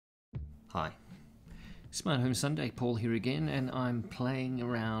Hi, Smart Home Sunday, Paul here again, and I'm playing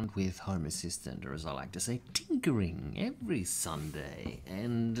around with Home Assistant, or as I like to say, tinkering every Sunday.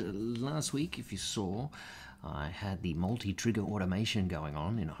 And last week, if you saw, I had the multi-trigger automation going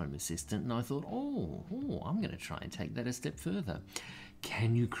on in Home Assistant, and I thought, I'm going to try and take that a step further.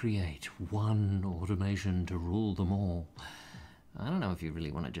 Can you create one automation to rule them all? I don't know if you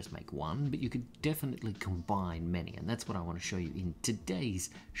really want to just make one, but you could definitely combine many, and that's what I want to show you in today's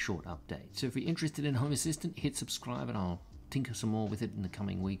short update. So if you're interested in Home Assistant, hit subscribe and I'll tinker some more with it in the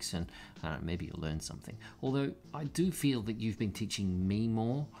coming weeks, and I don't know, maybe you'll learn something. Although I do feel that you've been teaching me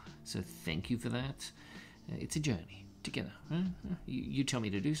more, so thank you for that. It's a journey together. You tell me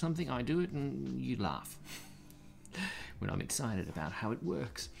to do something, I do it, and you laugh when I'm excited about how it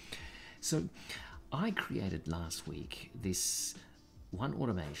works. So I created last week this one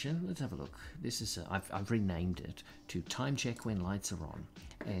automation. Let's have a look. This is I've renamed it to time check when lights are on,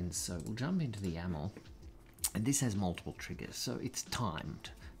 and so we'll jump into the YAML, and this has multiple triggers, so it's timed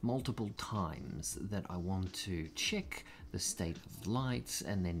multiple times that I want to check the state of lights,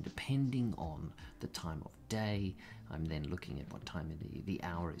 and then depending on the time of day, I'm then looking at what time of the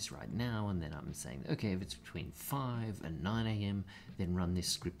hour is right now, and then I'm saying, okay, if it's between 5 and 9 a.m., then run this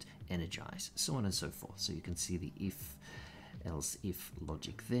script energize, so on and so forth. So you can see the if, else if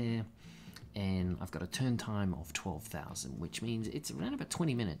logic there, and I've got a turn time of 12,000, which means it's around about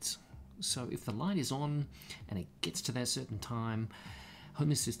 20 minutes. So if the light is on and it gets to that certain time,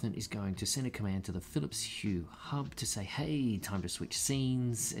 Home Assistant is going to send a command to the Philips Hue hub to say, hey, time to switch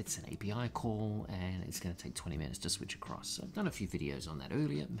scenes. It's an API call, and it's going to take 20 minutes to switch across. So I've done a few videos on that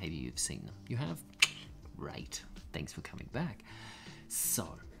earlier. Maybe you've seen them. You have? Great. Thanks for coming back. So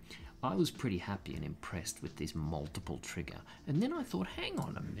I was pretty happy and impressed with this multiple trigger. And then I thought, hang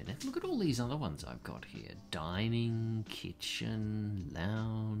on a minute. Look at all these other ones I've got here. Dining, kitchen,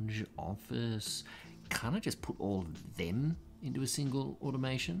 lounge, office. Can't I just put all of them into a single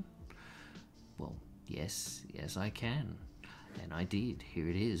automation? Well, yes, I can. And I did. Here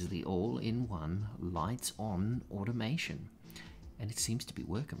it is, the all-in-one lights on automation. And it seems to be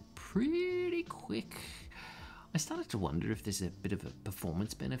working pretty quick. I started to wonder if there's a bit of a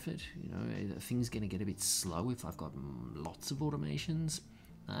performance benefit. You know, are things going to get a bit slow if I've got lots of automations?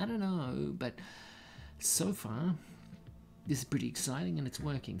 I don't know, but so far this is pretty exciting and it's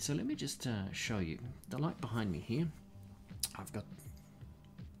working. So let me just show you. The light behind me here, I've got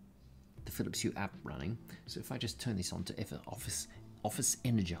the Philips Hue app running. So if I just turn this on to Office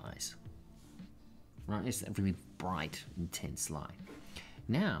Energize, right, it's that really bright, intense light.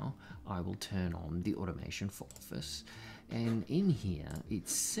 Now I will turn on the automation for Office, and in here it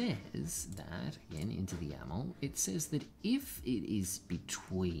says that, again into the YAML, it says that if it is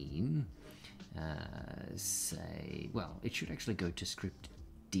between, say, well, it should actually go to script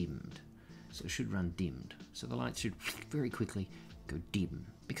dimmed. So it should run dimmed. So the light should very quickly go dim,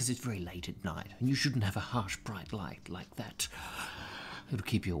 because it's very late at night, and you shouldn't have a harsh, bright light like that. It'll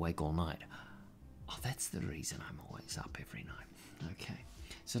keep you awake all night. Oh, that's the reason I'm always up every night. Okay,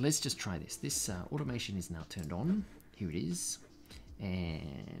 so let's just try this. This automation is now turned on. Here it is.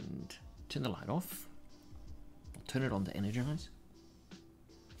 And turn the light off. I'll turn it on to energize.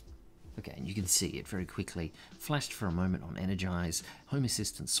 Okay, and you can see it very quickly flashed for a moment on Energize. Home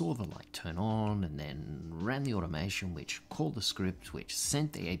Assistant saw the light turn on and then ran the automation, which called the script, which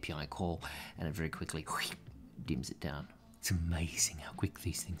sent the API call, and it very quickly dims it down. It's amazing how quick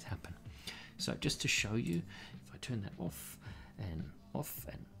these things happen. So just to show you, if I turn that off and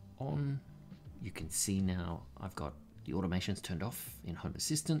on, you can see now I've got the automations turned off in Home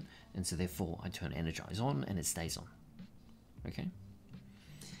Assistant, and so therefore I turn Energize on and it stays on. Okay?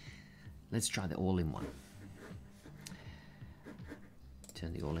 Let's try the all-in-one.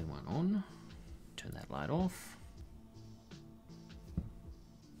 Turn the all-in-one on, turn that light off.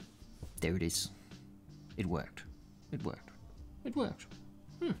 There it is. It worked. It worked. It worked.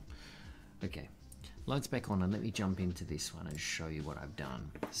 Okay, lights back on, and let me jump into this one and show you what I've done.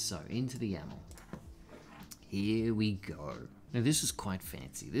 So into the YAML. Here we go. Now this is quite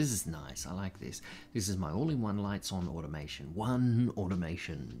fancy. This is nice. I like this. This is my all-in-one lights on automation. One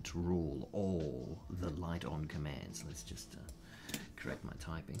automation to rule all the light on commands. Let's just correct my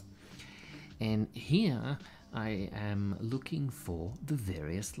typing. And here I am looking for the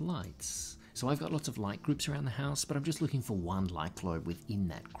various lights. So I've got lots of light groups around the house, but I'm just looking for one light glow within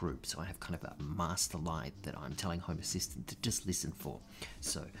that group. So I have kind of a master light that I'm telling Home Assistant to just listen for.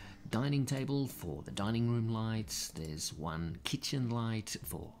 So dining table for the dining room lights. There's one kitchen light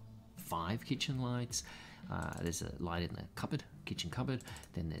for 5 kitchen lights. There's a light in the cupboard, kitchen cupboard.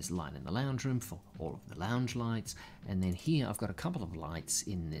 Then there's light in the lounge room for all of the lounge lights. And then here I've got a couple of lights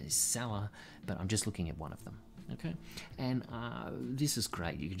in the cellar, but I'm just looking at one of them. Okay, and this is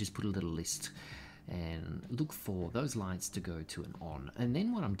great. You can just put a little list and look for those lights to go to an on. And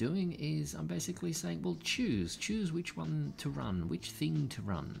then what I'm doing is I'm basically saying, well, choose which one to run, which thing to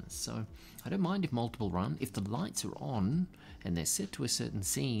run. So I don't mind if multiple run. If the lights are on and they're set to a certain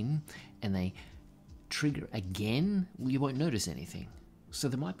scene and they trigger again, well, you won't notice anything. So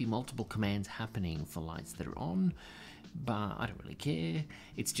there might be multiple commands happening for lights that are on, but I don't really care.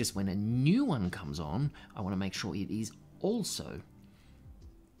 It's just when a new one comes on, I want to make sure it is also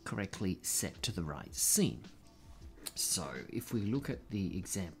correctly set to the right scene. So if we look at the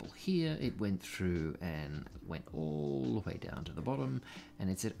example here, it went through and went all the way down to the bottom, and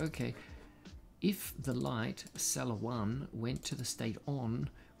it said, okay, if the light cellar 1 went to the state on,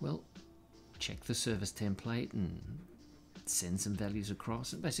 well, check the service template and send some values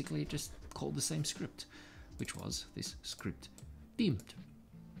across, and basically it just called the same script, which was this script dimmed.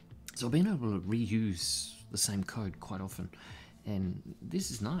 So I've been able to reuse the same code quite often, and this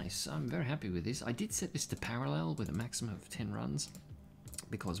is nice. I'm very happy with this. I did set this to parallel with a maximum of 10 runs,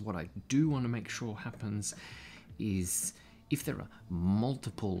 because what I do want to make sure happens is if there are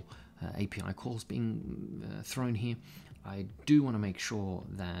multiple API calls being thrown here, I do want to make sure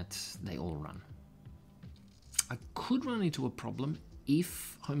that they all run. I could run into a problem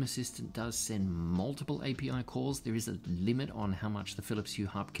if Home Assistant does send multiple API calls. There is a limit on how much the Philips Hue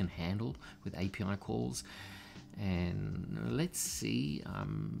Hub can handle with API calls. And let's see,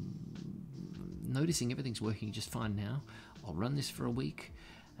 noticing everything's working just fine now. I'll run this for a week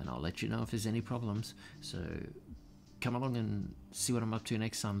and I'll let you know if there's any problems. So come along and see what I'm up to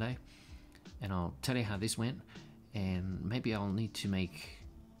next Sunday, and I'll tell you how this went, and maybe I'll need to make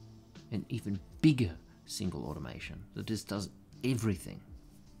an even bigger single automation that just does everything.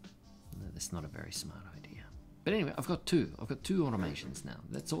 No, that's not a very smart idea. But anyway, I've got two automations now.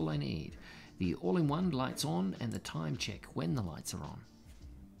 That's all I need. The all-in-one lights on and the time check when the lights are on.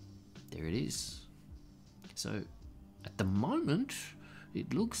 There it is. So at the moment,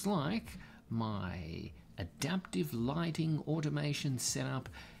 it looks like my adaptive lighting automation setup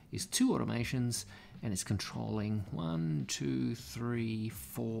is 2 automations, and it's controlling 1, 2, 3,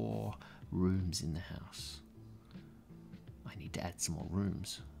 4 rooms in the house. I need to add some more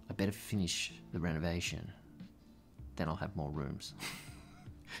rooms. I better finish the renovation, then I'll have more rooms.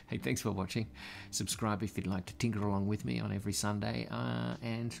 Hey, thanks for watching. Subscribe if you'd like to tinker along with me on every Sunday,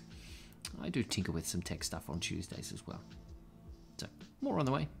 and I do tinker with some tech stuff on Tuesdays as well. So more on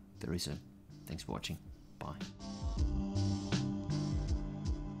the way very soon. Thanks for watching. Bye.